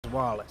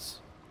Wallace.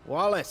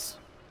 Wallace!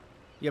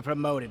 You're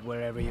promoted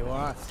wherever you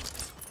are.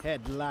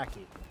 Head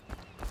lackey.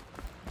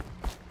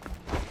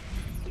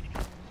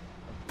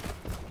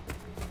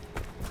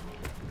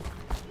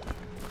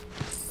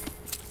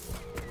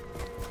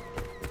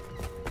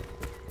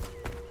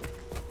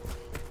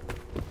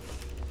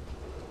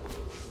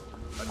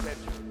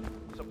 Attention.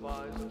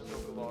 Supplies of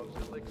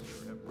Sokolov's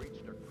elixir have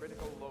reached a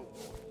critical low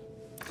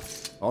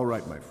point. All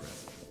right, my friend.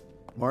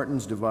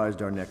 Martin's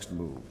devised our next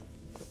move.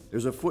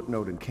 There's a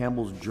footnote in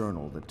Campbell's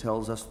journal that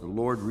tells us the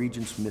Lord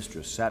Regent's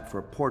mistress sat for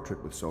a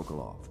portrait with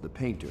Sokolov, the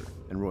painter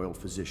and royal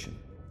physician.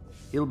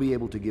 He'll be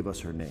able to give us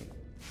her name.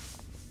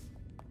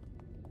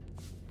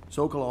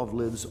 Sokolov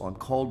lives on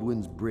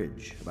Caldwin's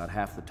Bridge about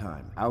half the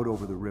time, out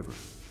over the river.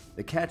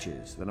 The catch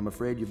is that I'm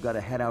afraid you've got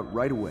to head out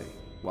right away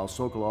while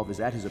Sokolov is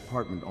at his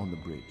apartment on the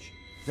bridge.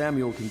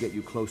 Samuel can get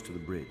you close to the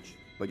bridge,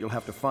 but you'll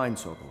have to find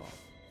Sokolov.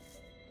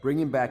 Bring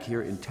him back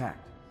here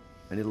intact,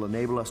 and it'll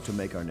enable us to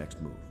make our next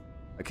move.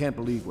 I can't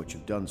believe what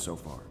you've done so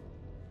far.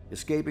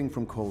 Escaping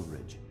from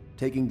Coldridge,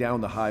 taking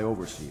down the High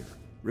Overseer,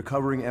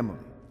 recovering Emily.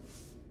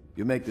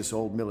 You make this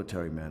old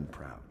military man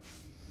proud.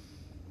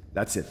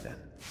 That's it then.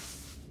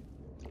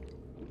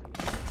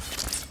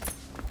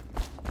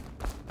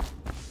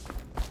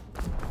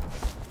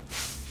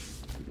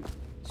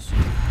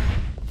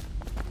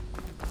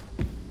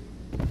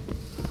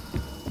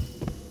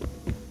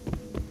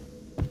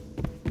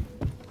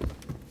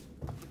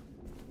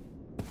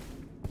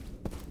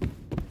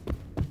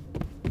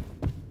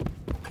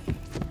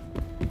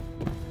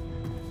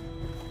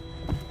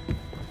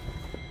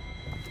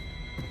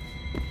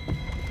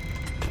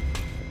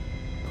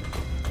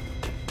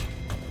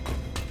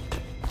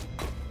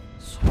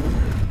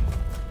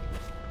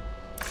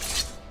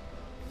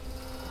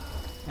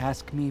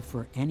 Ask me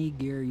for any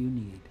gear you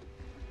need.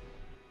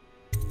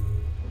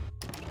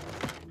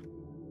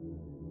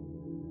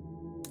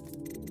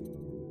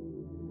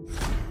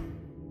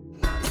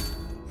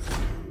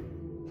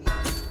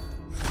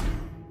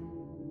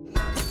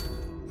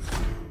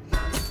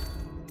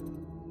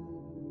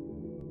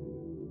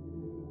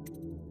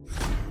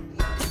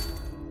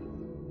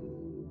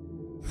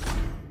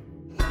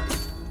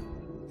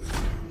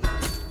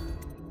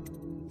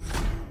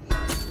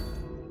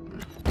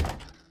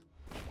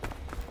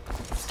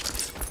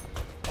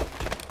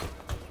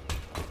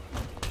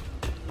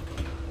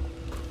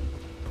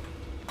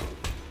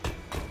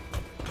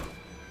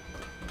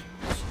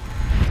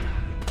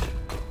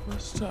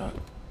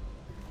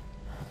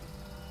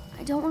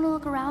 I don't want to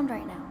look around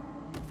right now.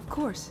 Of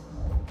course.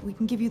 We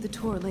can give you the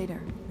tour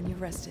later, when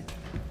you've rested.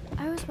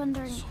 I was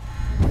wondering...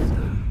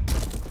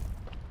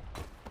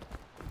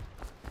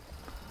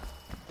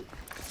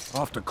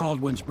 Off to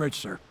Caldwin's Bridge,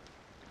 sir.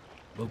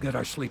 We'll get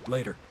our sleep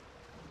later.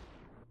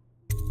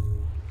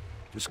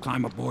 Just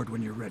climb aboard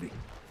when you're ready.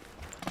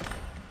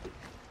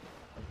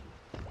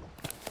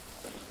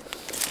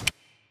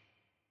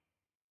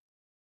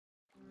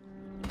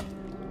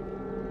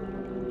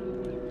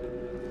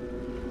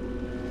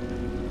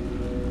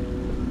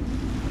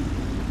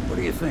 What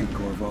do you think,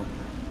 Corvo?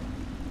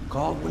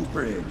 Caldwin's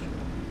Bridge.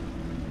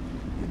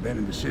 You've been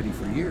in the city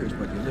for years,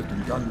 but you lived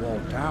in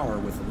Dunwall Tower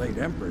with the late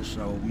Empress,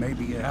 so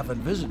maybe you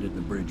haven't visited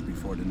the bridge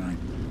before tonight.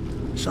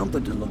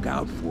 Something to look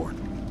out for.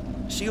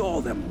 See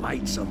all them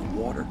lights on the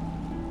water?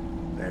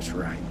 That's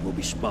right, we'll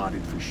be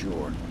spotted for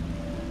sure.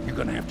 You're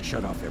gonna have to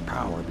shut off their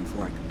power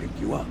before I can pick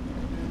you up.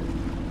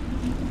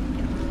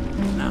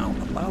 Now,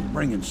 about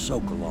bringing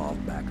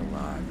Sokolov back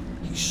alive,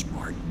 he's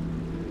smart.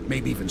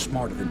 Maybe even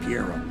smarter than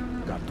Piero.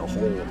 Got the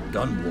whole of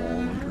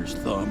Dunwall under his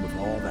thumb with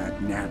all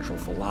that natural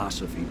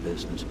philosophy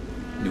business.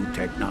 New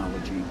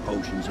technology,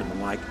 potions and the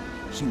like.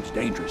 Seems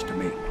dangerous to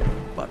me.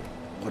 But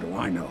what do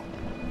I know?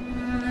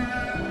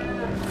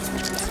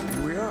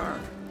 Here we are.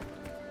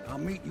 I'll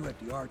meet you at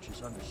the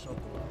arches under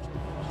Sokolov's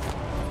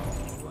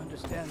place. You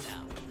understand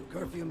now?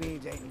 Curfew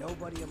means ain't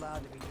nobody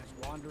allowed to be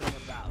just wandering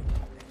about,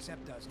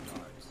 except us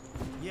guards.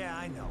 Yeah,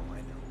 I know.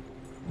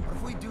 But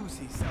if we do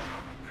see something,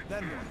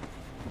 then what?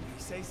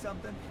 We say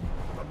something?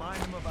 Remind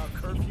him about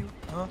curfew?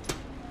 Huh?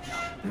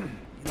 No, you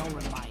don't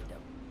remind him.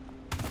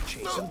 You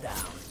chase him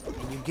down,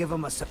 and you give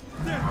him a...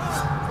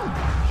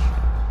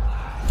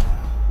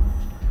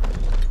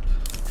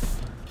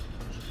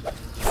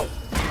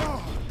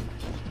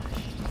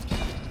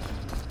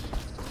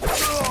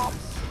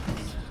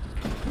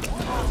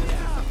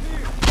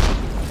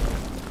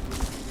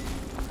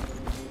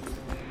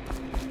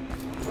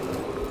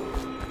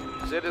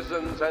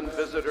 Citizens and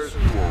visitors,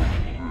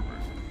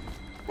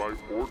 by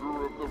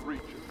order of the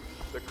Regent,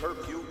 the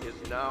curfew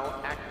is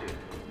now active.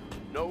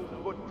 No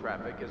foot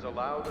traffic is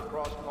allowed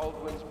across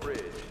Caldwin's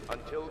Bridge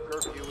until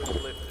curfew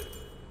is lifted.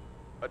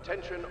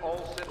 Attention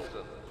all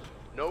citizens.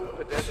 No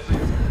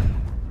pedestrians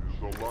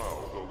is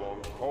allowed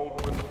along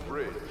Caldwin's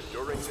Bridge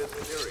during this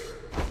period.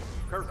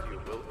 Curfew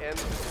will end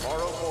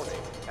tomorrow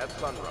morning at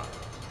sunrise.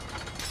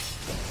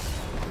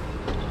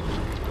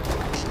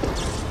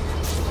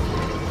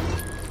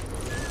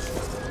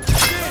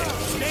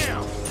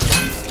 Damn!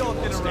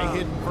 Stay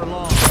hidden for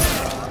long.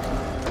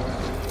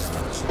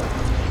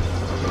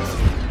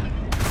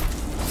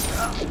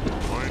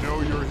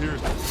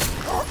 here's...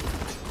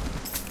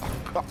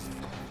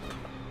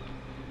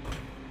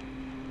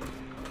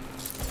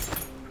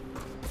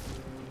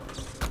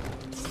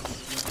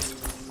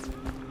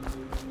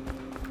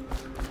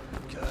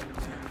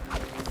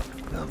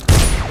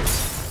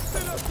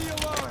 Set up the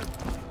alarm!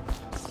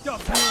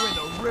 Stuff you in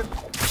the rip...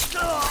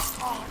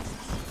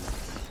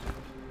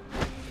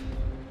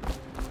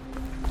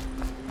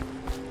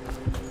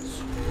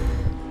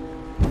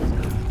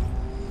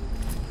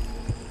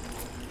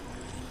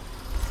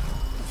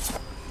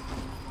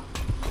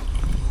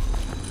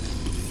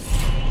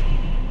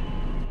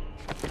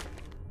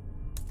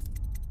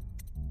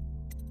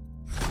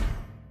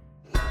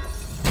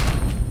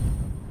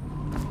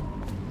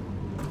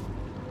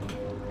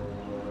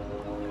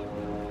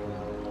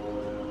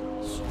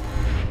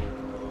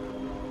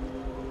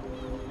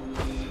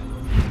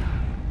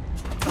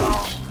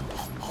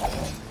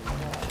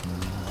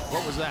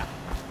 What was that?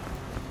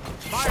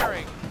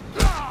 Firing!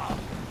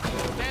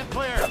 Stand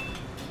clear!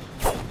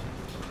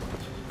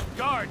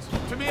 Guards,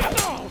 to me!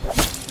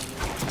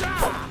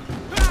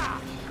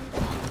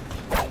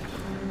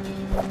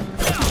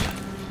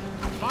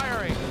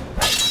 Firing!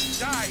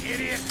 Die,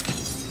 idiot!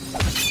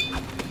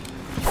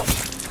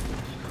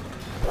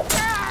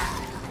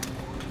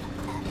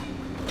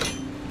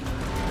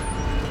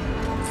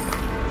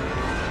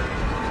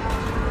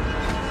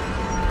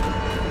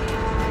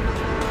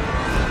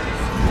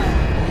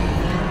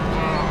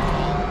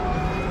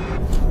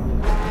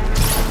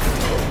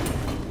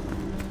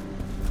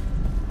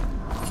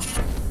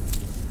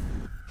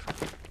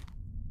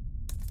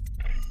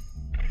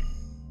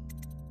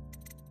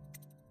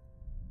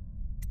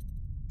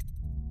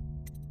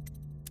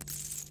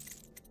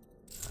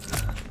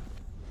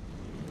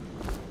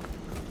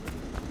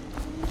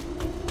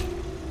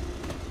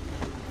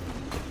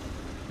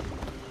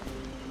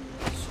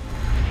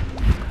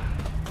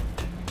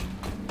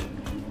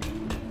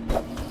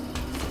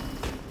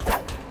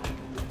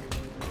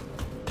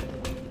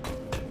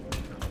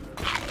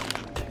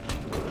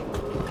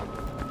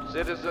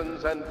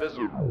 Citizens and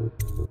visitors.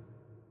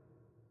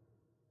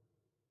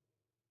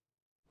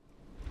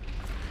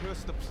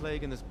 Curse the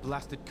plague and this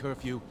blasted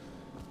curfew.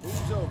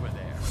 Who's over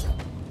there?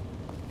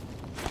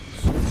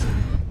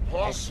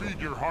 I'll feed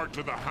your heart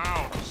to the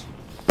hounds.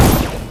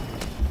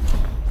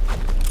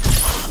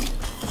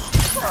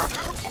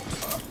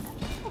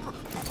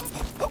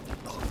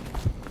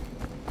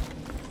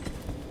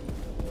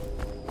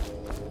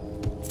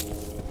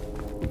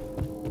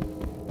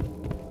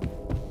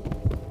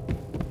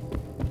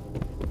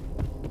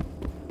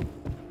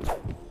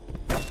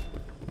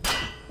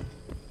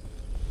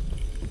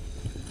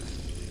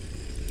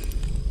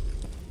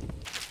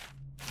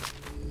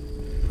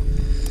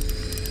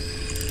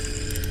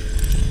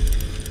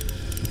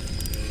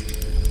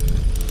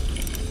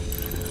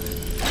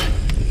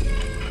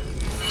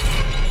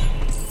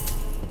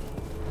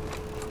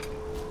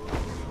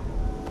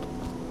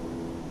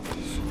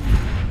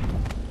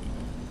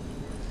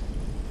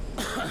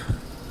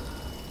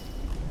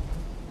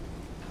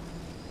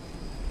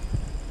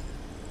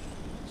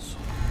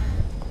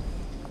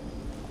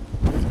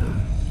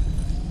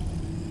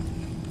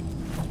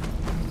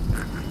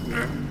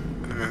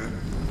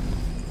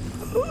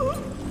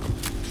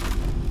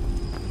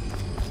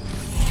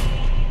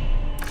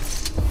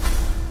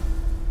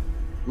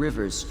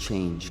 Rivers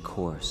change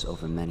course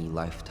over many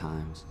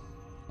lifetimes,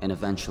 and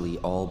eventually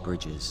all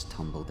bridges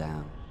tumble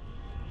down.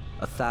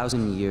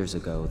 1,000 years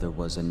ago, there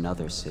was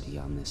another city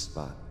on this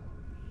spot.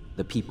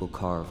 The people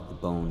carved the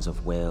bones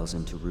of whales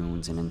into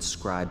runes and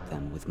inscribed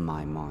them with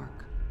my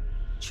mark.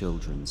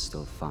 Children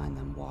still find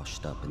them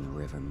washed up in the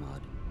river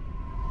mud.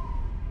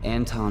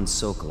 Anton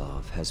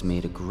Sokolov has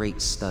made a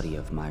great study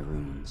of my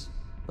runes,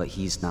 but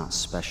he's not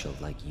special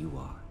like you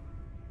are.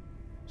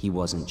 He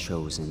wasn't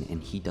chosen,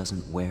 and he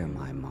doesn't wear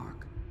my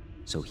mark,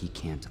 so he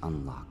can't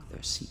unlock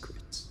their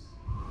secrets.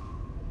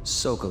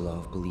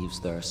 Sokolov believes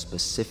there are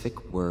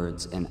specific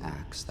words and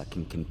acts that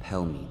can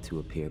compel me to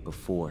appear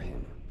before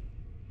him.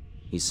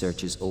 He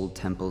searches old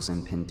temples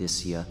in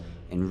Pendicia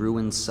and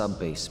ruined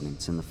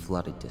sub-basements in the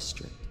flooded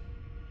district.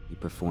 He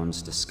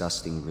performs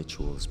disgusting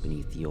rituals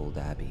beneath the old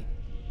abbey.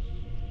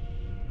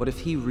 But if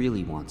he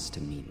really wants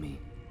to meet me,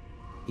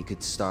 he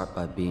could start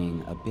by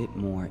being a bit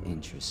more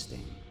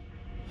interesting.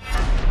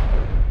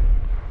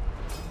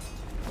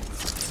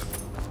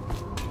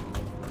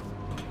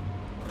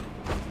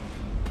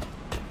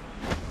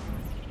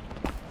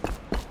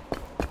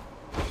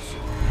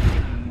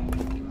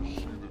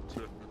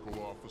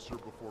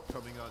 Before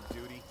coming on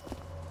duty?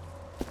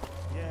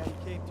 Yeah, he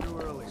came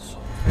through earlier.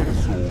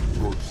 Sold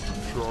drugs to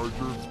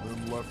Charger,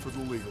 then left for the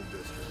legal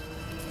district.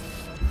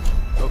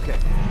 Okay,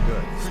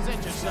 good.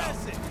 Present yourself.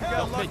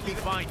 They'll make me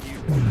find you.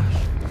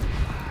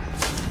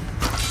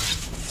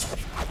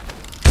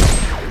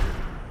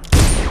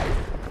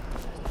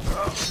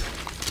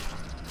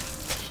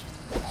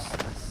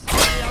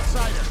 The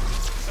outsider!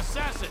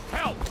 Assassin,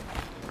 help!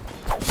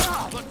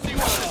 Let's see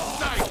what's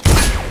inside!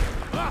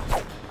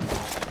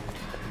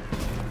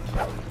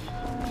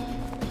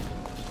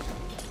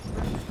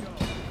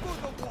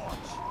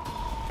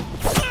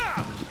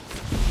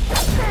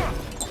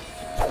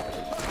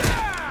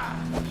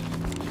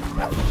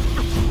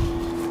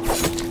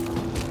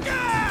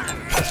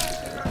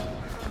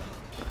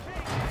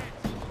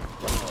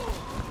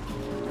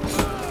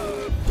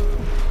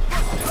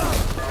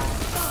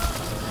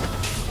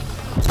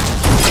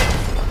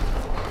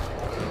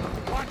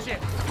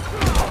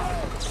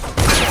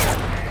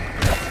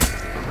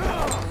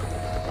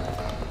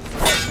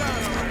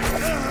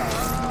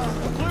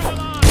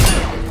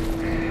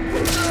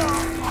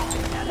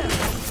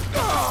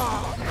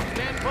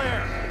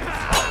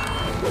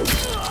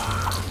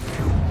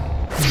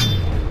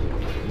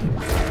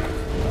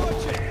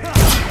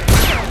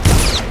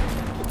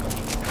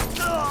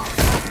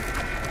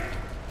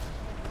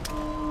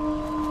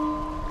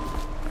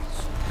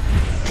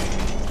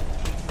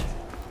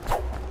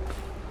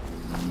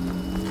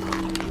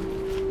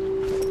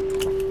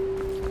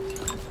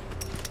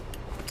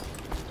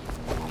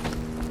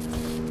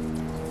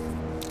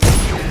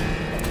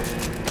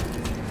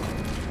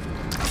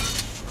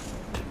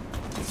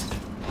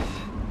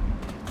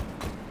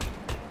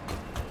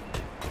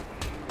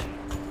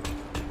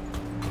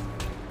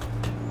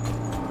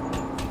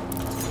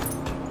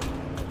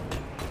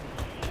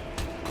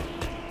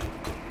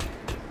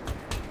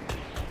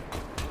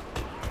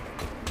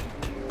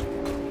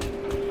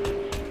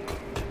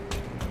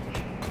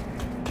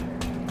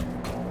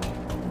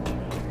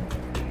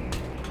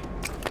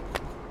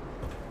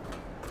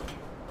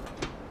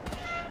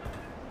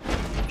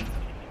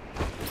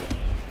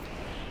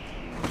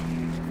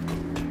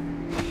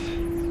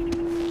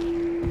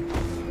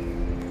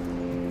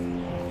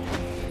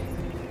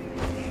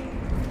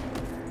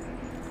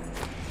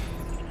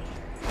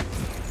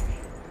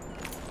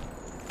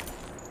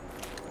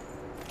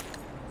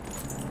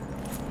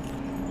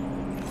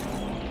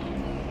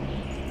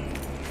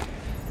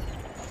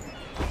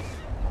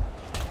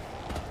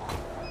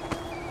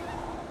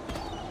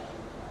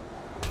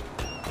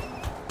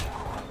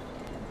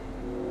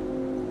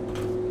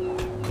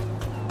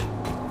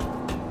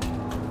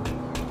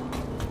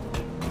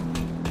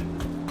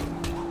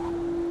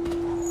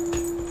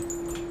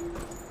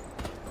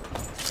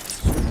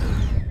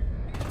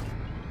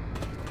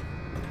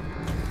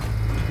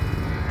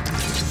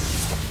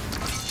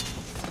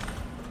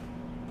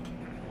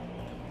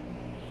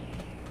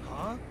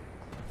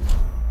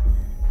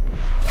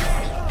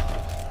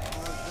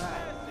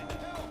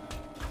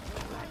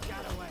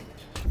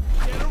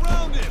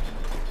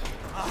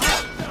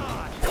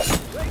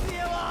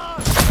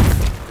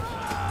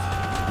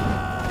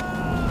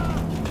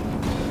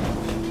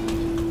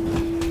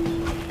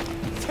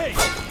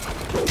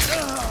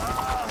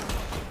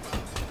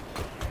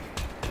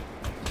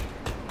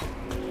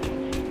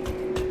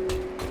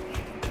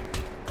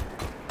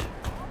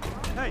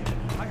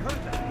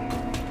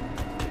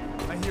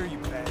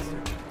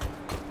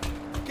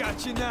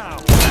 Got you now.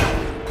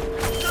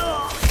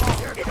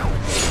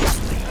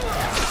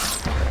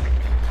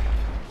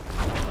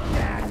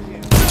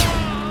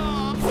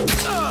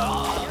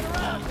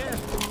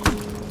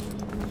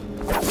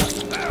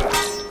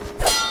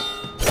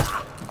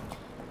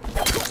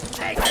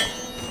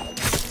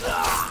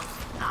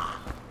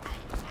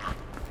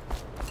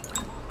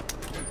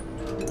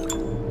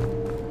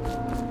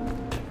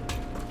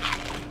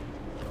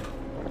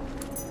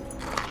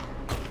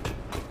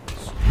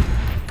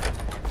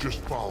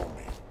 Just follow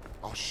me.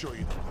 I'll show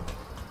you the way.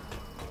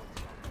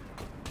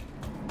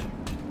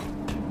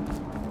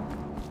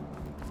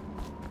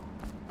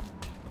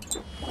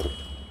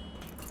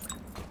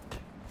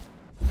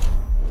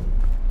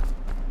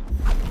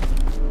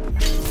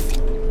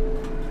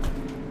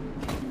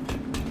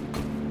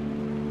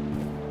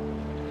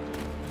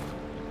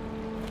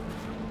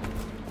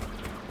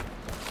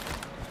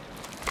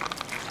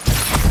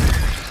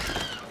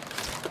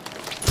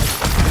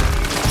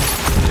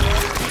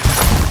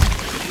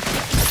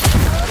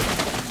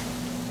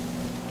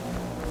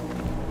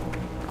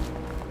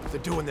 They're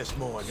doing this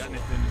more. Got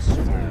anything to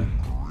say?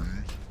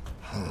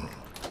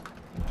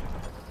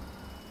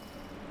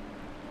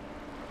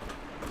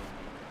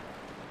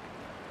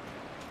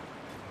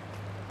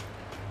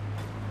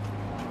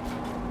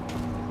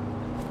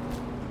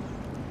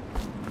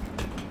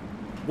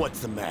 What's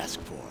the mask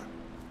for?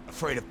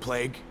 Afraid of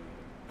plague?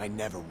 I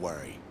never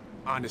worry.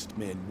 Honest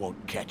men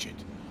won't catch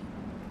it.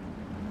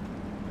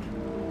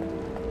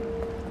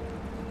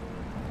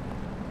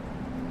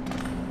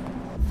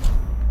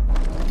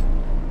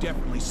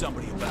 Definitely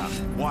somebody about.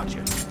 Watch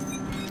it.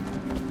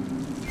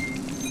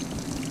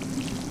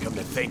 Come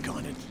to think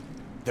on it,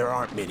 there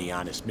aren't many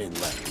honest men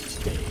left these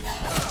days.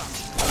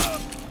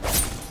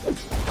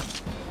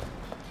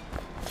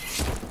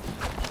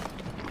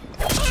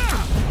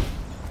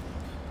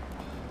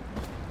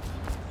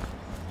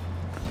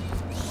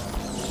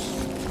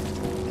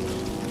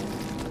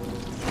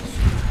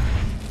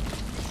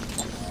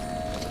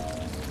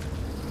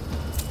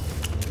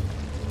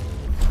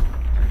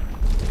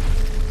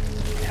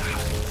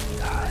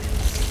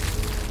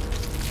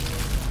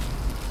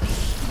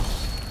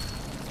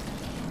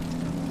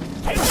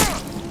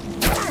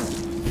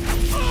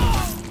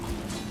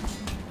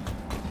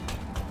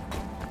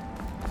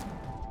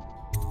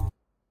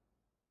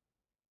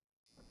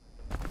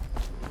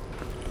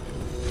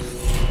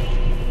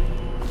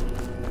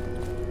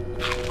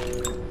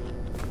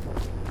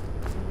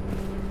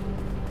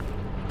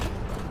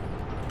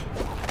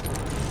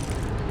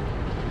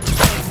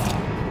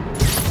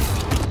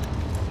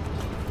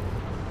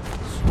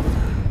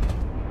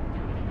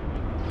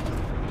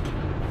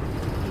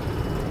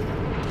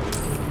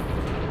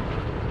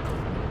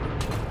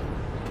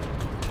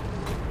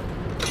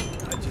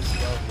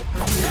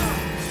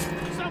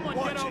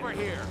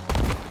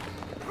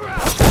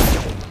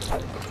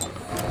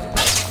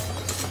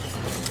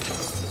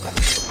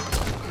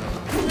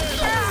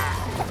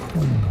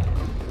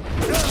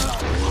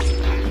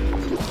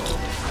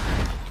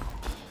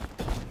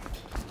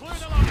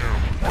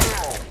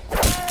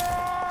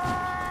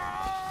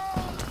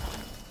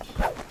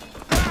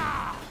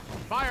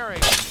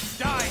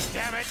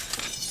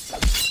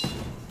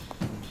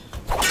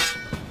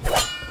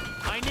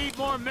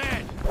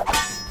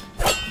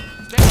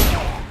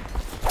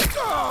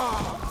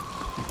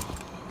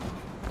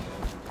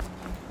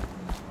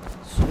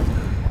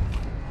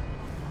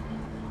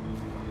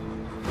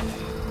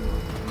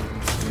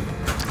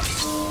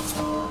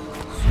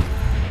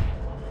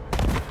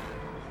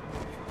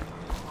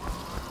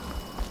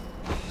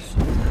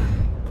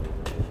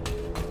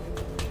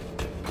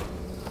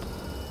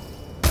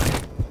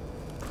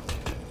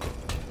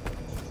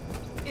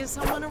 Is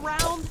someone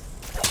around?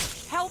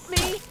 Help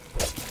me!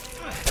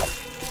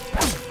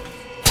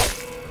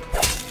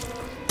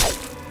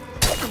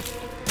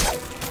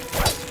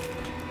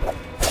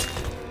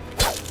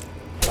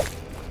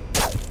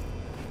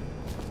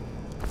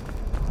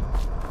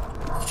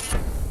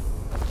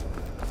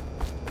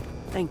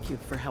 Thank you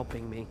for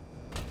helping me.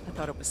 I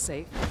thought it was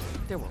safe.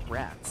 There were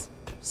rats.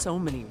 So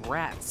many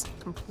rats,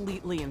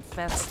 completely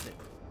infested.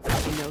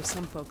 I know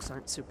some folks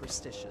aren't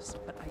superstitious,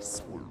 but I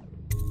swear.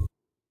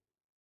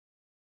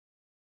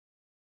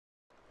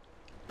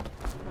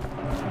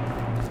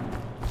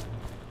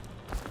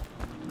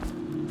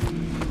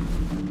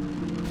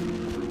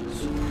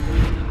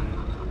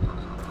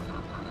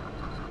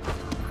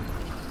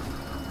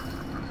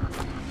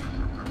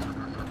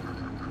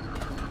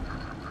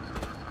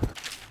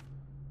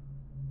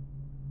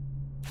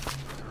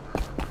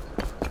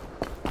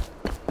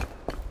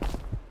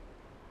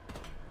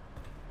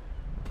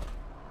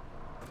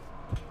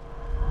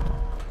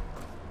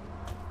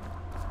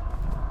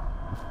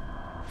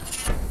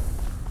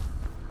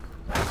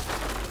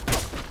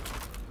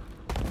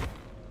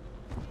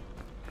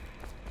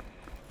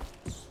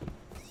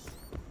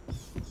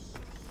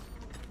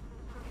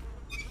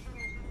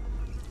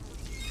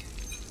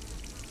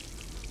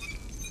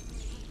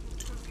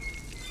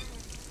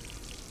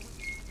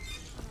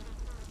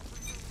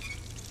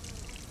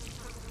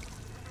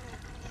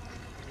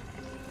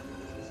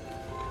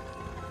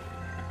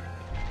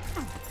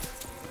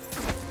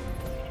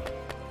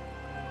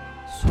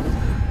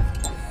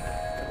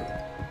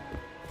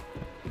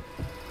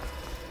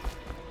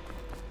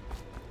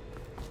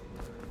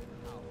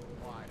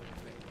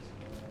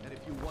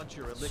 want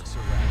your elixir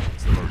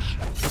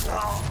rations.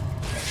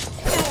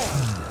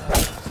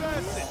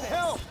 Assassin,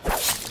 help!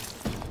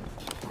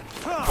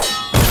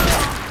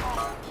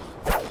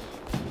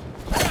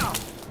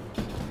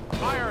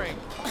 Firing!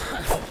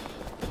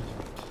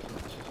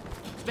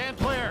 Stand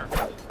clear!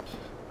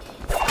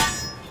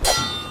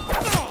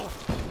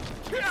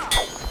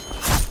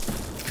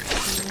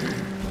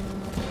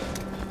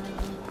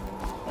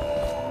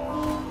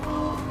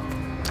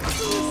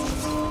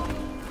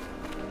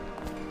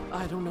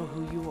 I don't know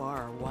who you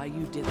are or why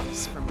you did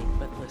this for me,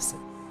 but listen.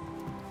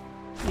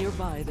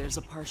 Nearby, there's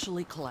a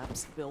partially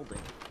collapsed building.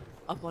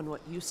 Up on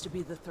what used to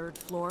be the 3rd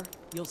floor,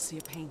 you'll see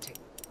a painting.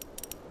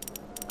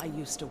 I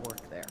used to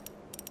work there.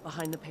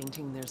 Behind the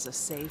painting, there's a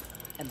safe,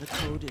 and the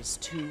code is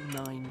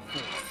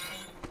 294.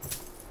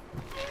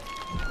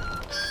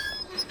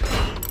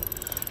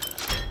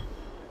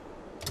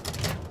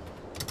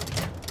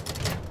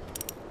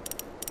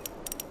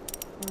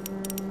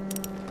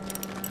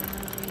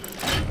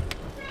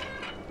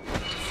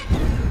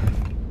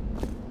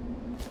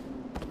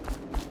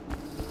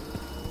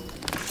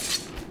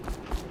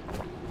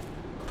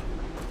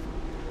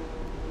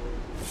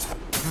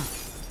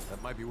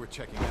 That might be worth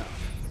checking out.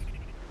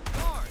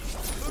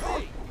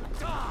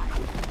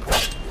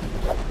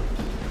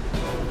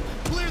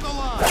 Clear the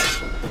line!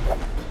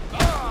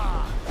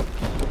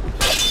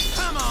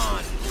 Come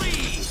on,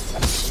 please!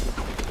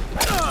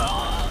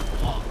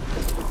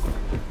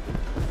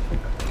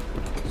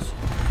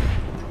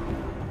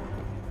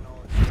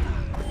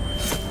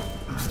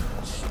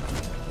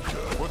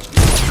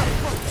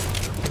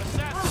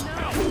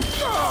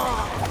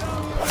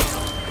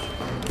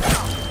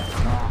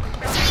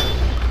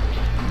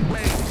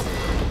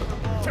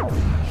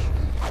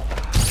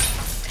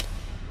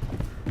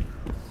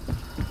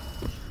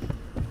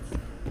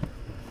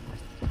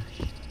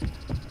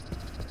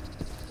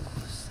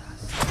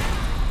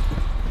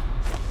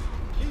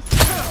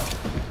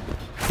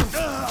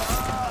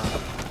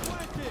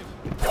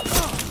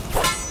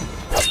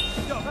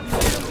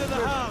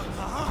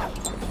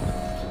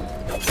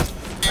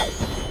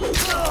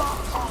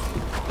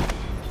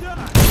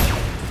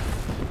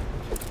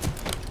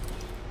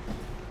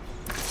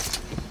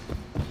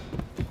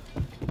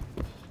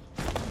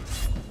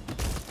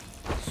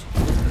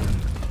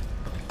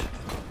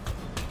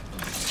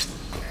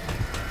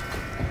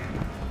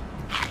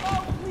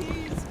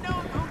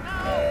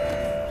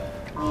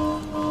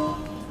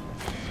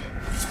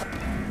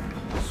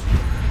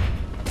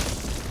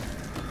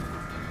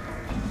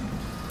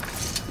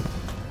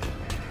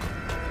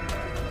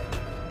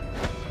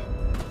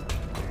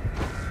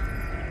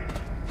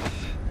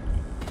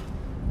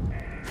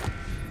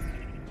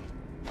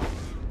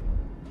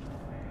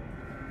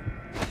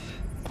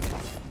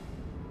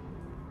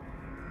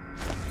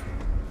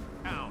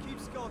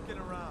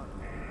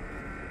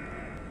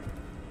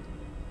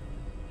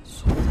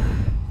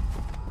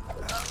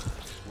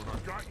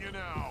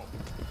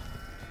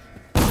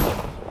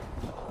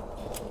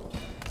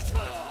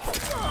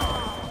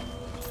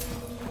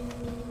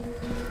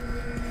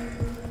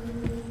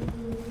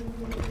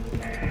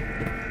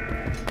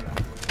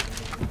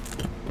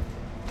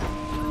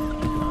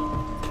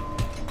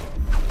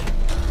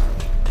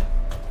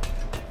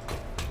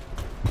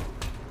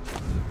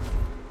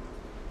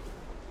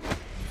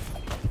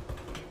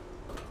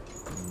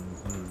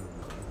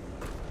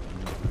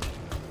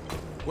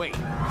 Wait.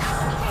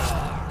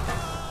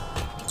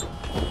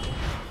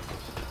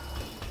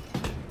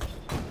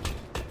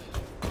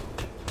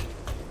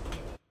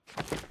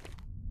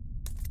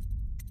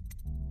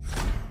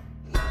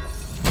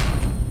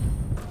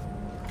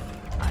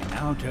 I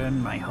now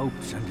turn my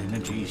hopes and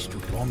energies to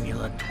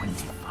Formula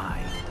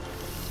 25,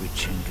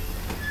 which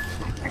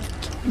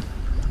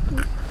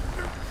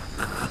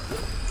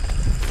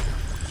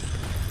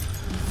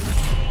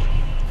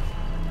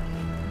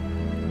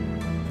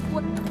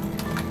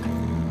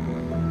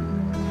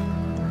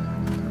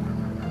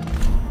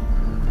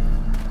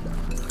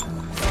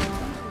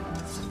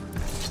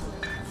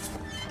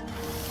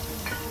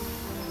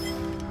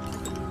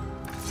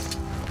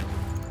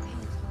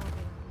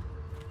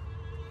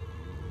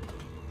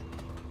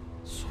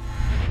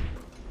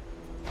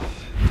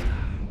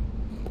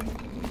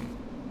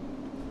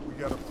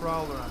Got a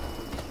prowler on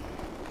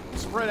it.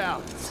 Spread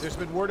out. There's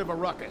been word of a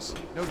ruckus.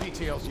 No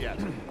details yet.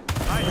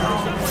 I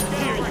know.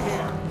 Someone over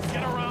here.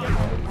 Get around.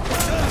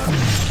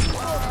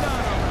 Slow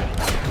down already.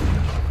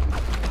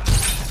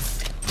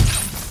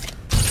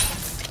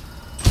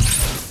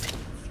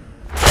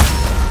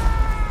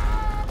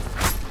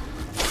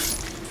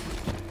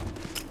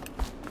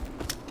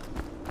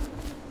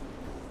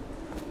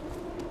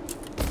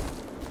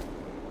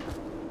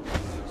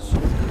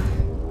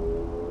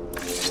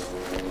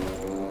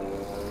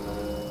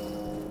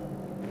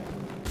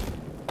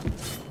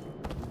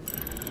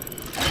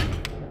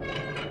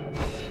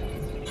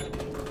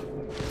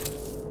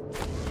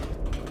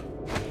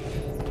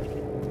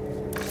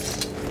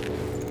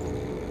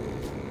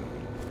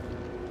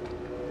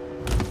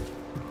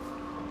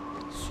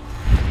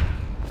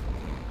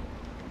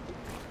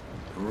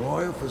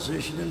 Royal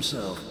physician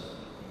himself.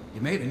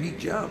 You made a neat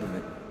job of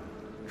it.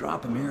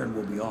 Drop him here and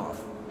we'll be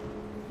off.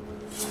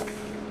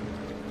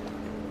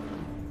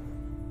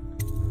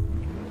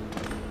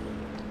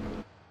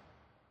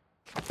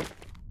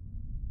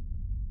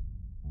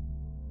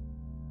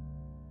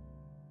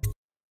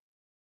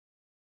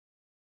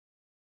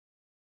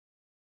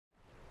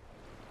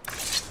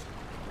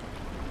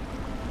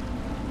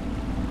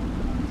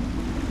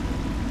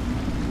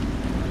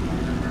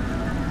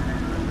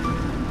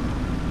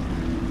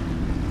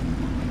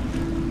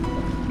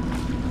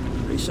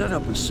 Set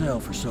up a cell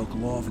for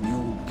Sokolov in the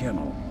old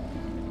kennel.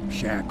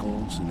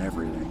 Shackles and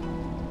everything.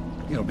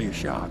 It'll be a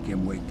shock,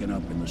 him waking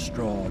up in the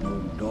straw and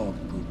old dog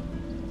poop.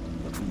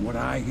 But from what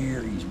I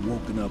hear, he's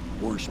woken up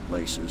worse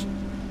places.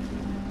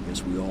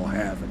 Guess we all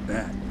have at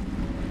that.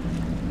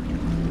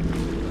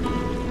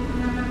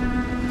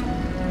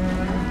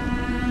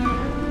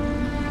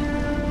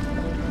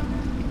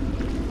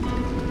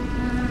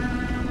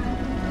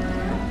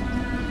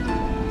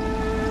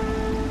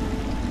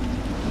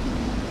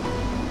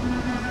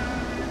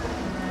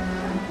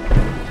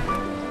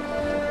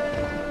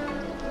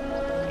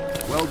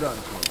 Well done,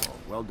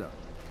 Sokolov. Well done.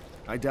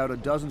 I doubt a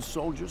dozen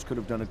soldiers could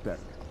have done it better.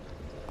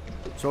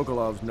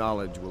 Sokolov's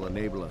knowledge will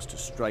enable us to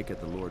strike at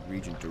the Lord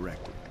Regent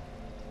directly,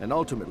 and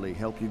ultimately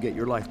help you get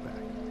your life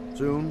back.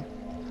 Soon,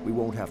 we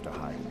won't have to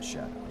hide in the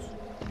shadows.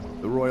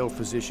 The royal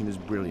physician is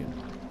brilliant,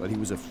 but he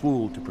was a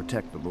fool to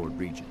protect the Lord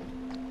Regent.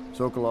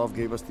 Sokolov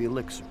gave us the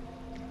elixir,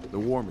 the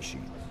war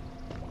machines.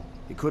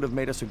 He could have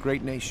made us a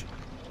great nation.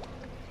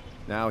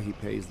 Now he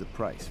pays the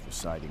price for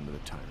siding with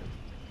a tyrant.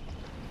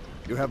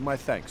 You have my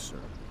thanks, sir.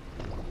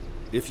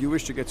 If you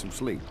wish to get some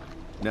sleep,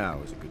 now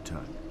is a good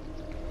time.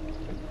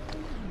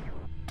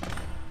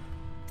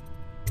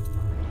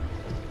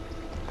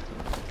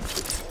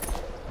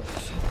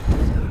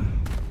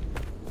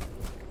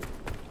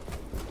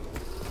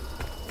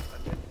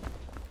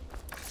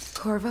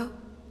 Corvo,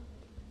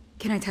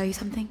 can I tell you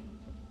something?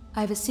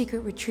 I have a secret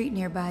retreat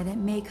nearby that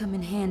may come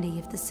in handy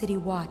if the city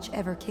watch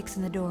ever kicks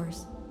in the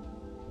doors.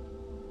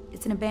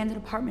 It's an abandoned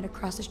apartment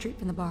across the street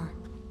from the bar.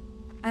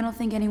 I don't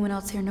think anyone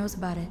else here knows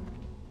about it,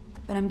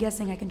 but I'm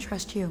guessing I can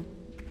trust you.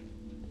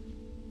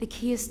 The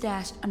key is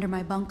stashed under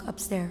my bunk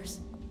upstairs.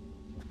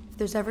 If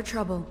there's ever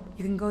trouble,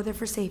 you can go there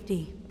for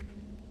safety.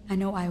 I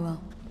know I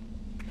will.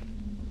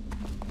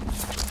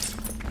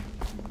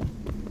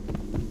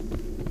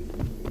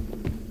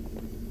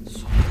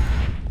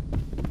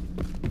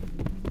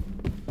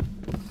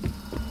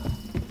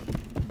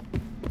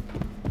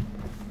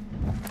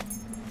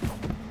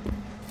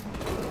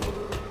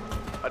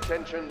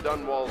 Attention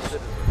Dunwall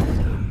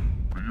citizens.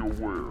 Be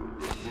aware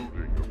that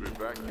looting of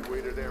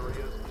evacuated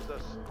areas is a...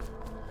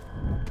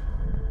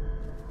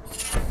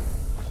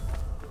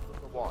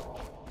 The watch.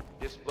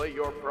 Display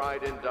your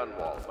pride in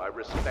Dunwall by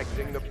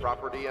respecting the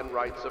property and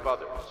rights of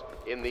others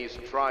in these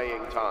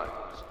trying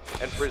times,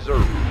 and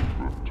preserve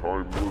the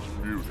timeless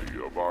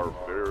beauty of our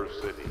fair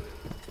city.